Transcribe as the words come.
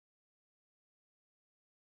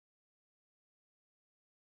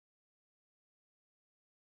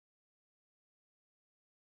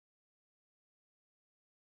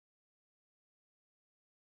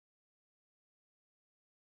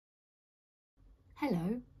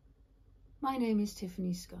Hello, my name is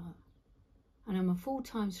Tiffany Scull and I'm a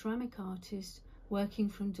full-time ceramic artist working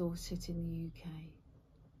from Dorset in the UK.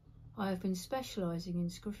 I have been specialising in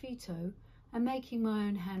sgraffito and making my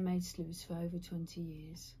own handmade slivers for over 20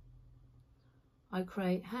 years. I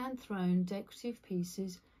create hand-thrown decorative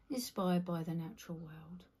pieces inspired by the natural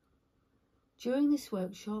world. During this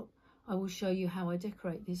workshop, I will show you how I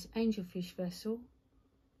decorate this angelfish vessel,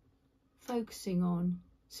 focusing on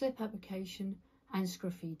slip application and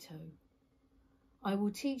sgraffito. I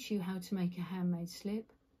will teach you how to make a handmade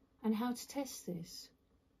slip and how to test this.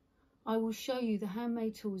 I will show you the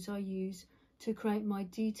handmade tools I use to create my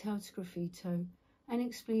detailed sgraffito and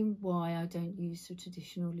explain why I don't use the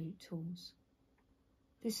traditional loop tools.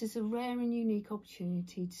 This is a rare and unique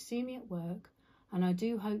opportunity to see me at work, and I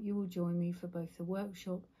do hope you will join me for both the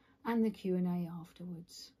workshop and the Q&A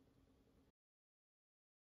afterwards.